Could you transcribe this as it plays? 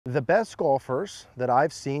The best golfers that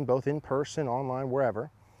I've seen, both in person, online, wherever,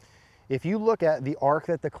 if you look at the arc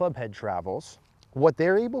that the club head travels, what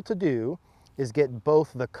they're able to do is get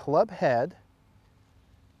both the club head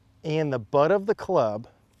and the butt of the club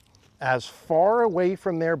as far away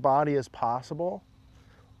from their body as possible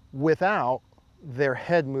without their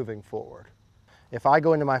head moving forward. If I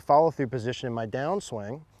go into my follow-through position in my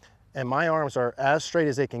downswing and my arms are as straight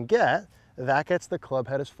as they can get, that gets the club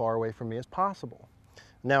head as far away from me as possible.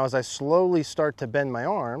 Now, as I slowly start to bend my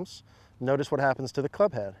arms, notice what happens to the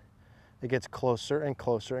club head. It gets closer and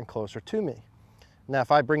closer and closer to me. Now,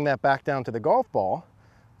 if I bring that back down to the golf ball,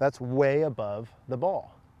 that's way above the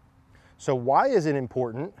ball. So why is it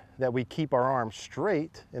important that we keep our arms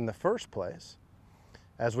straight in the first place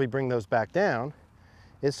as we bring those back down?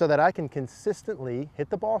 Is so that I can consistently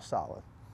hit the ball solid.